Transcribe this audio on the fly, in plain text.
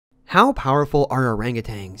How powerful are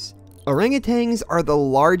orangutans? Orangutans are the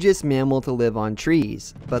largest mammal to live on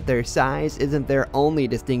trees, but their size isn't their only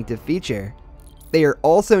distinctive feature. They are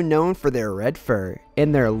also known for their red fur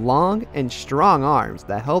and their long and strong arms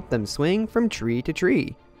that help them swing from tree to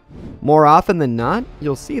tree. More often than not,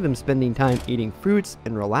 you'll see them spending time eating fruits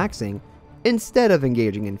and relaxing instead of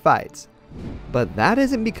engaging in fights. But that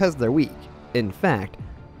isn't because they're weak. In fact,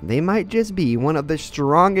 they might just be one of the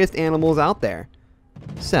strongest animals out there.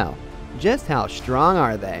 So, just how strong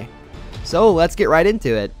are they? So let's get right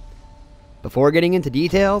into it. Before getting into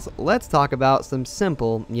details, let's talk about some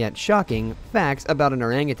simple yet shocking facts about an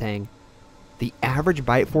orangutan. The average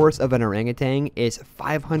bite force of an orangutan is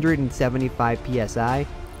 575 psi,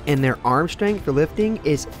 and their arm strength for lifting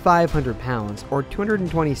is 500 pounds or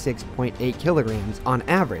 226.8 kilograms on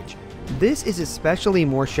average. This is especially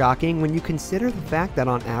more shocking when you consider the fact that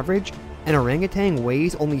on average, an orangutan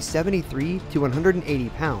weighs only 73 to 180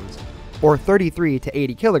 pounds, or 33 to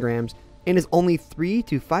 80 kilograms, and is only 3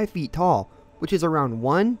 to 5 feet tall, which is around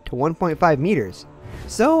 1 to 1.5 meters.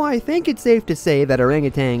 So I think it's safe to say that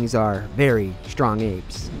orangutans are very strong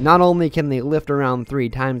apes. Not only can they lift around 3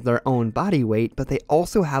 times their own body weight, but they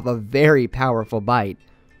also have a very powerful bite.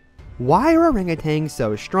 Why are orangutans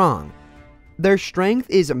so strong? Their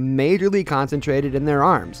strength is majorly concentrated in their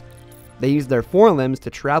arms. They use their forelimbs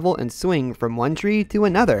to travel and swing from one tree to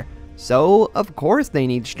another, so of course they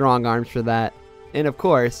need strong arms for that. And of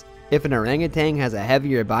course, if an orangutan has a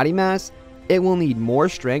heavier body mass, it will need more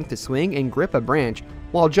strength to swing and grip a branch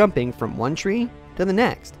while jumping from one tree to the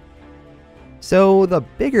next. So the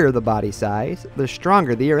bigger the body size, the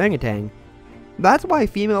stronger the orangutan. That's why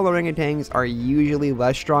female orangutans are usually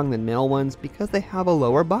less strong than male ones, because they have a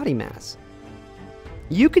lower body mass.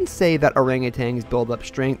 You can say that orangutans build up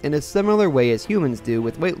strength in a similar way as humans do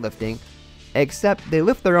with weightlifting, except they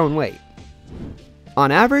lift their own weight.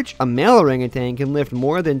 On average, a male orangutan can lift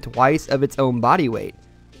more than twice of its own body weight.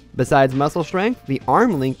 Besides muscle strength, the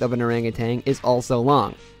arm length of an orangutan is also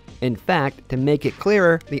long. In fact, to make it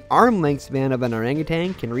clearer, the arm length span of an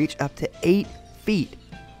orangutan can reach up to 8 feet.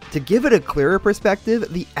 To give it a clearer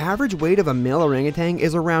perspective, the average weight of a male orangutan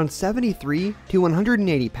is around 73 to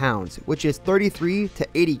 180 pounds, which is 33 to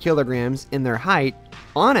 80 kilograms, and their height,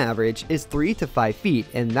 on average, is 3 to 5 feet,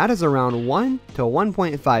 and that is around 1 to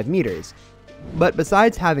 1.5 meters. But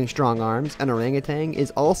besides having strong arms, an orangutan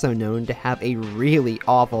is also known to have a really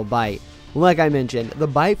awful bite. Like I mentioned, the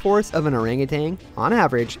bite force of an orangutan, on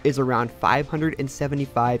average, is around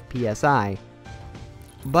 575 psi.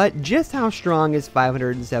 But just how strong is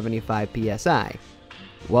 575 psi?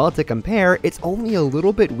 Well, to compare, it's only a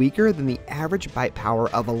little bit weaker than the average bite power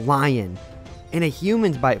of a lion. And a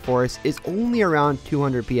human's bite force is only around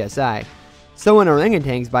 200 psi. So an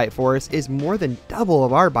orangutan's bite force is more than double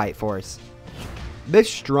of our bite force. This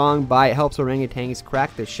strong bite helps orangutans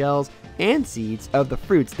crack the shells and seeds of the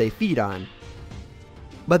fruits they feed on.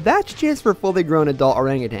 But that's just for fully grown adult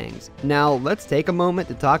orangutans. Now let's take a moment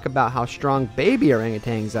to talk about how strong baby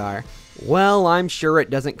orangutans are. Well, I'm sure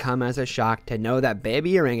it doesn't come as a shock to know that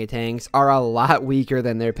baby orangutans are a lot weaker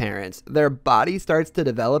than their parents. Their body starts to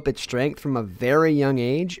develop its strength from a very young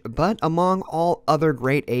age, but among all other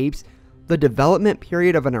great apes, the development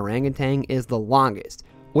period of an orangutan is the longest,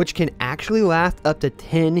 which can actually last up to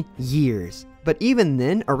 10 years. But even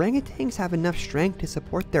then, orangutans have enough strength to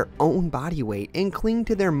support their own body weight and cling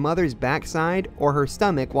to their mother's backside or her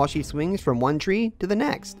stomach while she swings from one tree to the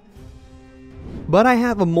next. But I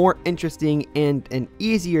have a more interesting and an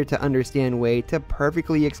easier to understand way to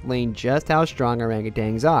perfectly explain just how strong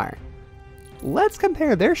orangutans are. Let's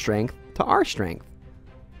compare their strength to our strength.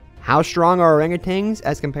 How strong are orangutans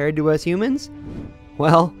as compared to us humans?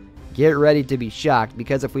 Well, get ready to be shocked,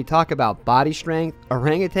 because if we talk about body strength,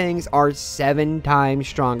 orangutans are 7 times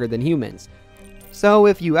stronger than humans. So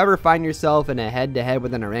if you ever find yourself in a head-to-head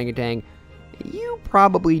with an orangutan, you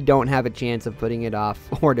probably don't have a chance of putting it off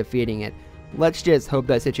or defeating it. Let's just hope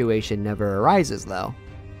that situation never arises though.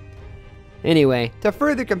 Anyway, to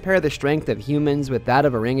further compare the strength of humans with that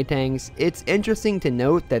of orangutans, it's interesting to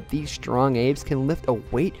note that these strong apes can lift a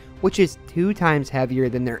weight which is 2 times heavier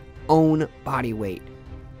than their own body weight.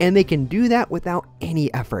 And they can do that without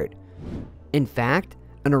any effort. In fact,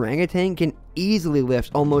 an orangutan can easily lift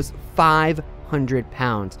almost 500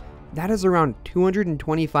 pounds. That is around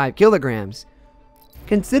 225 kilograms.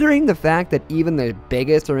 Considering the fact that even the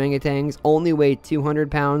biggest orangutans only weigh 200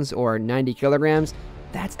 pounds or 90 kilograms,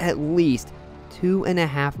 that's at least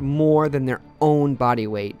 2.5 more than their own body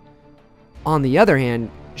weight. On the other hand,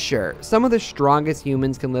 sure, some of the strongest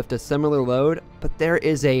humans can lift a similar load, but there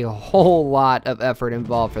is a whole lot of effort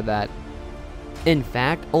involved for that. In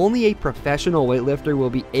fact, only a professional weightlifter will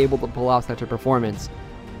be able to pull off such a performance.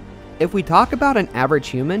 If we talk about an average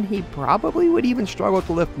human, he probably would even struggle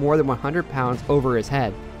to lift more than 100 pounds over his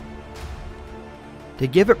head. To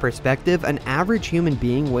give it perspective, an average human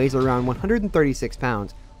being weighs around 136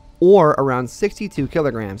 pounds, or around 62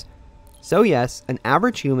 kilograms. So yes, an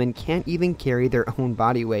average human can't even carry their own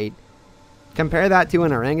body weight. Compare that to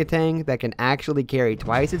an orangutan that can actually carry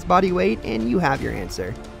twice its body weight, and you have your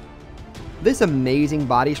answer. This amazing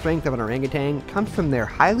body strength of an orangutan comes from their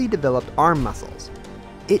highly developed arm muscles.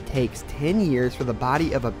 It takes 10 years for the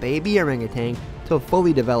body of a baby orangutan to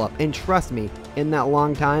fully develop, and trust me, in that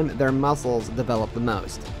long time, their muscles develop the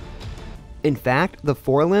most. In fact, the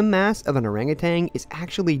forelimb mass of an orangutan is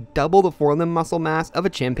actually double the forelimb muscle mass of a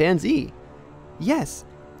chimpanzee. Yes,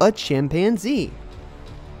 a chimpanzee.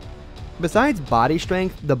 Besides body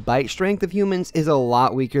strength, the bite strength of humans is a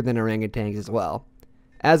lot weaker than orangutans as well.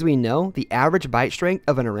 As we know, the average bite strength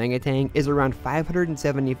of an orangutan is around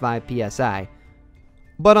 575 psi.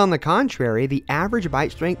 But on the contrary, the average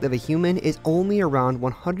bite strength of a human is only around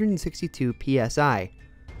 162 psi.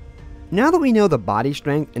 Now that we know the body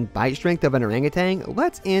strength and bite strength of an orangutan,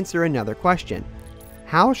 let's answer another question.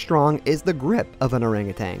 How strong is the grip of an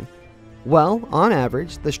orangutan? Well, on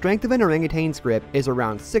average, the strength of an orangutan's grip is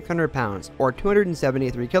around 600 pounds or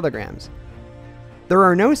 273 kilograms. There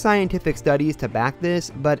are no scientific studies to back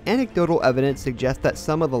this, but anecdotal evidence suggests that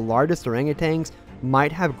some of the largest orangutans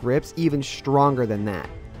might have grips even stronger than that.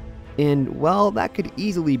 And well, that could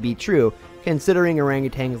easily be true, considering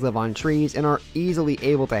orangutans live on trees and are easily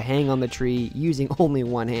able to hang on the tree using only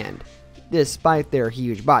one hand, despite their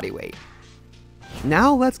huge body weight.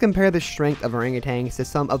 Now let's compare the strength of orangutans to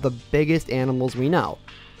some of the biggest animals we know.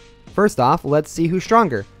 First off, let's see who's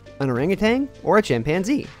stronger, an orangutan or a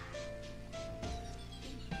chimpanzee.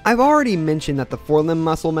 I've already mentioned that the forelimb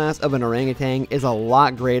muscle mass of an orangutan is a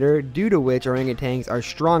lot greater, due to which orangutans are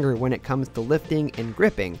stronger when it comes to lifting and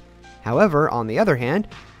gripping. However, on the other hand,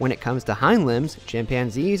 when it comes to hind limbs,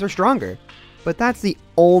 chimpanzees are stronger. But that's the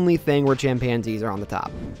only thing where chimpanzees are on the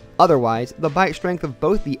top. Otherwise, the bite strength of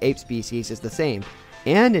both the ape species is the same,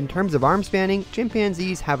 and in terms of arm spanning,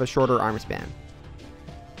 chimpanzees have a shorter arm span.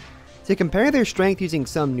 To compare their strength using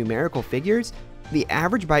some numerical figures, the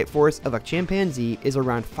average bite force of a chimpanzee is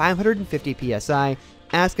around 550 psi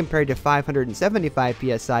as compared to 575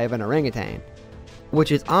 psi of an orangutan,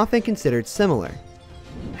 which is often considered similar.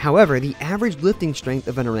 However, the average lifting strength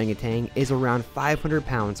of an orangutan is around 500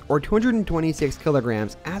 pounds or 226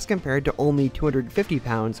 kilograms as compared to only 250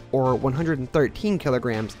 pounds or 113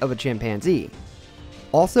 kilograms of a chimpanzee.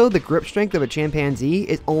 Also, the grip strength of a chimpanzee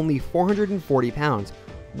is only 440 pounds,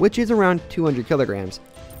 which is around 200 kilograms.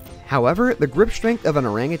 However, the grip strength of an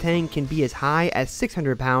orangutan can be as high as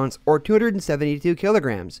 600 pounds or 272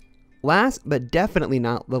 kilograms. Last but definitely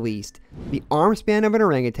not the least, the arm span of an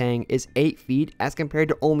orangutan is 8 feet as compared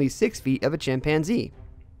to only 6 feet of a chimpanzee.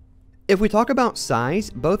 If we talk about size,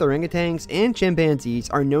 both orangutans and chimpanzees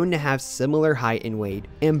are known to have similar height and weight,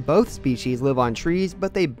 and both species live on trees,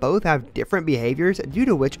 but they both have different behaviors due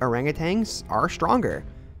to which orangutans are stronger.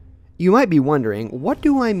 You might be wondering, what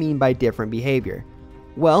do I mean by different behavior?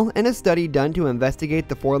 Well, in a study done to investigate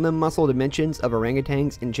the forelimb muscle dimensions of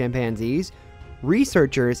orangutans and chimpanzees,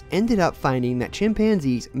 researchers ended up finding that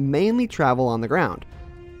chimpanzees mainly travel on the ground.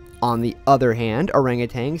 On the other hand,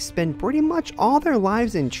 orangutans spend pretty much all their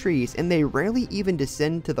lives in trees and they rarely even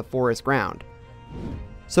descend to the forest ground.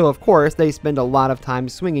 So of course, they spend a lot of time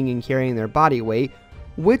swinging and carrying their body weight,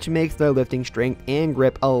 which makes their lifting strength and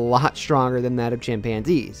grip a lot stronger than that of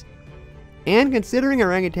chimpanzees. And considering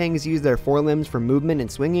orangutans use their forelimbs for movement and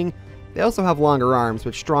swinging, they also have longer arms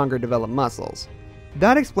with stronger developed muscles.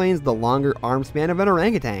 That explains the longer arm span of an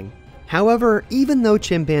orangutan. However, even though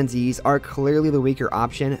chimpanzees are clearly the weaker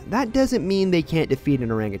option, that doesn't mean they can't defeat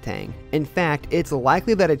an orangutan. In fact, it's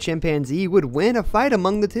likely that a chimpanzee would win a fight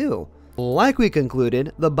among the two. Like we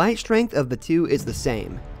concluded, the bite strength of the two is the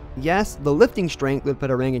same. Yes, the lifting strength would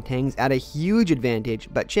put orangutans at a huge advantage,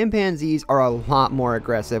 but chimpanzees are a lot more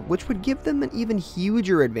aggressive, which would give them an even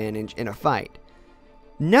huger advantage in a fight.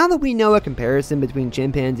 Now that we know a comparison between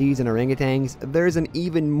chimpanzees and orangutans, there's an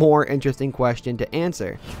even more interesting question to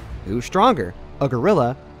answer. Who's stronger, a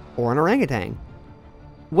gorilla or an orangutan?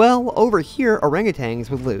 Well, over here, orangutans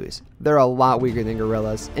would lose. They're a lot weaker than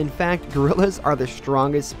gorillas. In fact, gorillas are the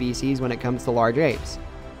strongest species when it comes to large apes.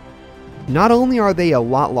 Not only are they a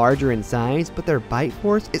lot larger in size, but their bite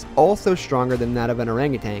force is also stronger than that of an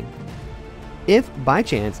orangutan. If, by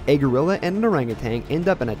chance, a gorilla and an orangutan end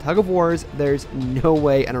up in a tug of wars, there's no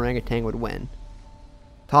way an orangutan would win.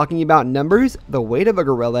 Talking about numbers, the weight of a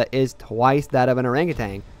gorilla is twice that of an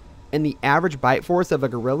orangutan. and the average bite force of a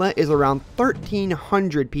gorilla is around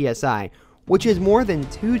 1,300 psi, which is more than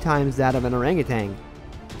 2 times that of an orangutan.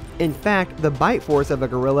 In fact, the bite force of a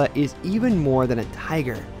gorilla is even more than a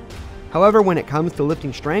tiger. However, when it comes to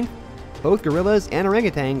lifting strength, both gorillas and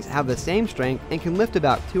orangutans have the same strength and can lift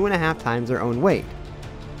about 2.5 times their own weight.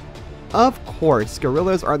 Of course,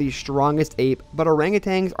 gorillas are the strongest ape, but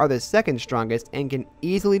orangutans are the second strongest and can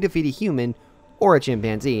easily defeat a human or a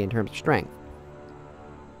chimpanzee in terms of strength.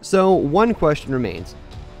 So one question remains: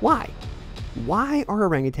 why? Why are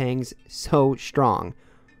orangutans so strong?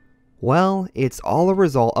 Well, it's all a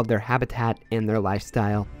result of their habitat and their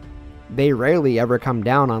lifestyle. They rarely ever come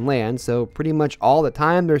down on land, so pretty much all the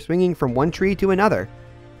time they're swinging from one tree to another.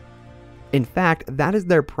 In fact, that is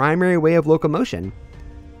their primary way of locomotion.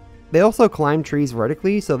 They also climb trees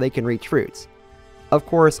vertically so they can reach fruits. Of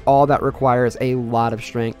course, all that requires a lot of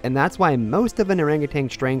strength, and that's why most of an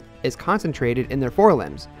orangutan's strength is concentrated in their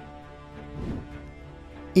forelimbs.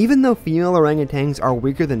 Even though female orangutans are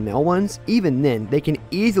weaker than male ones, even then they can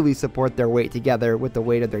easily support their weight together with the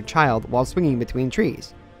weight of their child while swinging between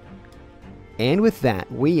trees. And with that,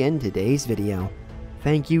 we end today's video.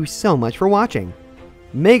 Thank you so much for watching.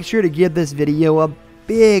 Make sure to give this video a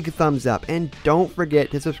big thumbs up and don't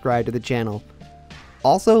forget to subscribe to the channel.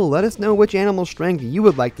 Also, let us know which animal strength you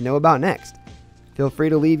would like to know about next. Feel free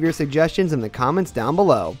to leave your suggestions in the comments down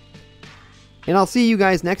below. And I'll see you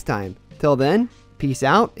guys next time. Till then, peace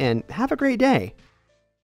out and have a great day.